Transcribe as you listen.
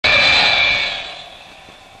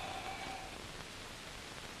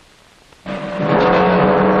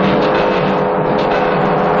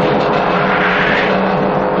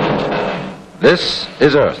This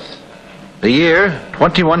is Earth, the year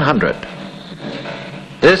 2100.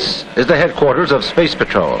 This is the headquarters of Space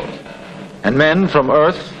Patrol, and men from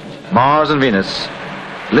Earth, Mars, and Venus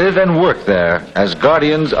live and work there as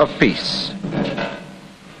guardians of peace.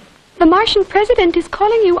 The Martian president is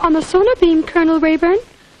calling you on the sonar beam, Colonel Rayburn.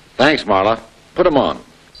 Thanks, Marla. Put him on.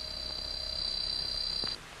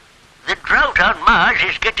 The drought on Mars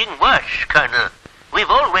is getting worse, Colonel.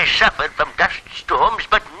 We've always suffered from dust storms,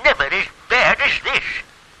 but never as bad as this.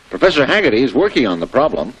 Professor Haggerty is working on the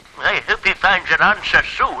problem. I hope he finds an answer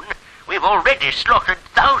soon. We've already slaughtered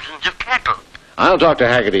thousands of cattle. I'll talk to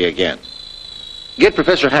Haggerty again. Get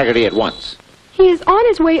Professor Haggerty at once. He is on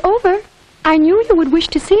his way over. I knew you would wish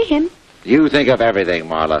to see him. You think of everything,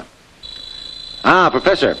 Marla.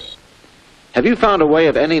 Professor. Have you found a way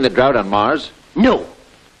of ending the drought on Mars? No.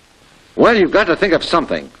 Well, you've got to think of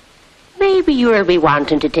something. Maybe you'll be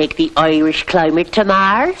wanting to take the Irish climate to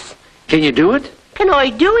Mars? Can you do it? Can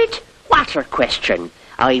I do it? What a question.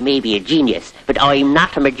 I may be a genius, but I'm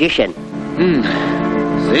not a magician.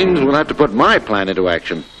 Seems we'll have to put my plan into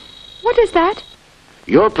action. What is that?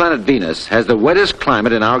 Your planet Venus has the wettest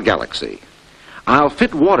climate in our galaxy. I'll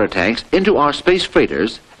fit water tanks into our space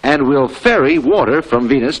freighters, and we'll ferry water from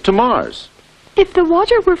Venus to Mars. If the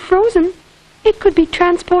water were frozen, it could be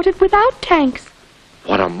transported without tanks.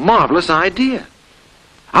 What a marvelous idea.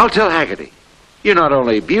 I'll tell Haggerty. You're not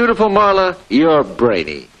only beautiful, Marla, you're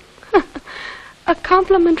brainy. A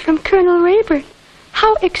compliment from Colonel Rayburn.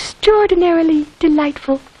 How extraordinarily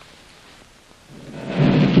delightful.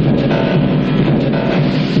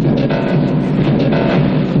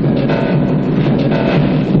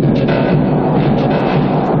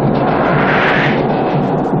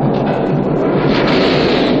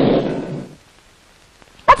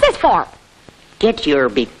 What's this for? Get your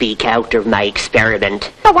big beak out of my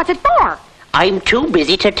experiment. But what's it for? I'm too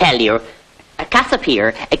busy to tell you.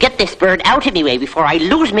 Cassiopea, get this bird out anyway before I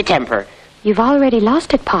lose my temper. You've already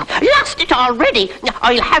lost it, Pop. Lost it already?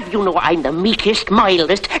 I'll have you know I'm the meekest,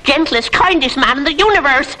 mildest, gentlest, kindest man in the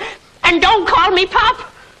universe. And don't call me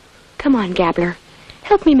Pop. Come on, Gabbler.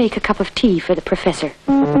 Help me make a cup of tea for the professor.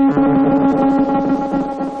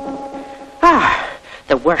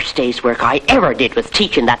 The worst day's work I ever did was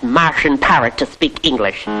teaching that Martian parrot to speak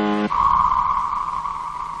English.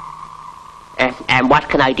 And what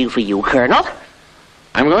can I do for you, Colonel?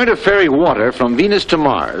 I'm going to ferry water from Venus to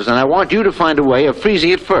Mars, and I want you to find a way of freezing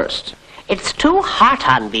it first. It's too hot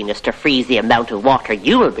on Venus to freeze the amount of water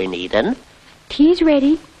you will be needing. Tea's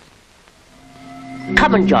ready.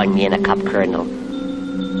 Come and join me in a cup, Colonel.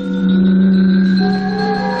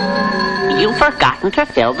 You've forgotten to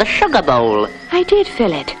fill the sugar bowl. I did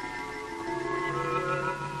fill it.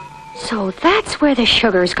 So that's where the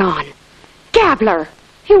sugar's gone. Gabbler,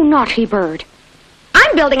 you naughty bird.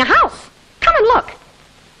 I'm building a house. Come and look.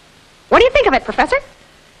 What do you think of it, Professor?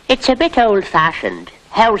 It's a bit old-fashioned.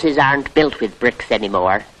 Houses aren't built with bricks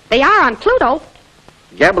anymore. They are on Pluto.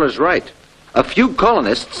 Gabbler's right. A few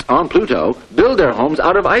colonists on Pluto build their homes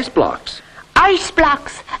out of ice blocks. Ice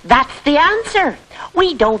blocks, that's the answer.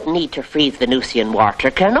 We don't need to freeze Venusian water,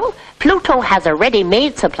 Colonel. Pluto has a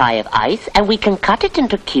ready-made supply of ice, and we can cut it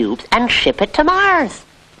into cubes and ship it to Mars.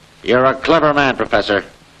 You're a clever man, Professor.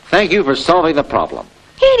 Thank you for solving the problem.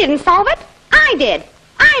 He didn't solve it. I did.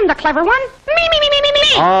 I'm the clever one. Me.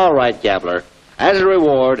 All right, Gabbler. As a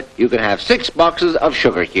reward, you can have 6 boxes of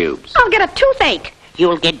sugar cubes. I'll get a toothache.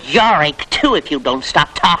 You'll get jawache, too, if you don't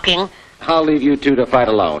stop talking. I'll leave you two to fight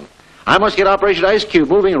alone. I must get Operation Ice Cube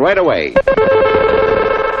moving right away.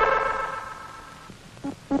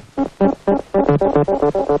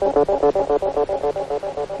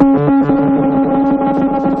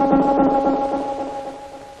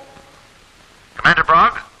 Commander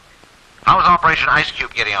Brogg, how's Operation Ice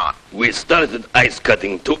Cube getting on? We started ice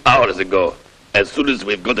cutting 2 hours ago. As soon as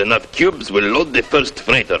we've got enough cubes, we'll load the first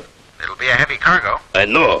freighter. It'll be a heavy cargo. I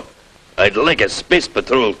know. I'd like a Space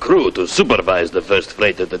Patrol crew to supervise the first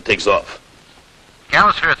freighter that takes off.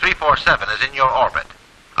 Galosphere 347 is in your orbit.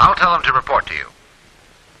 I'll tell them to report to you.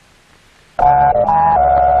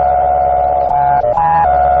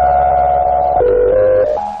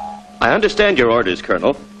 I understand your orders,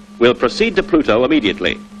 Colonel. We'll proceed to Pluto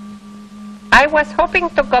immediately. I was hoping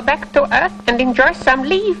to go back to Earth and enjoy some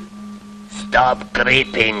leave. Stop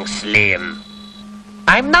griping, Slim.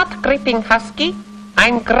 I'm not gripping, Husky.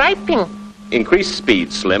 I'm griping. Increase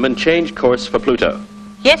speed, Slim, and change course for Pluto.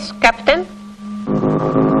 Yes, Captain.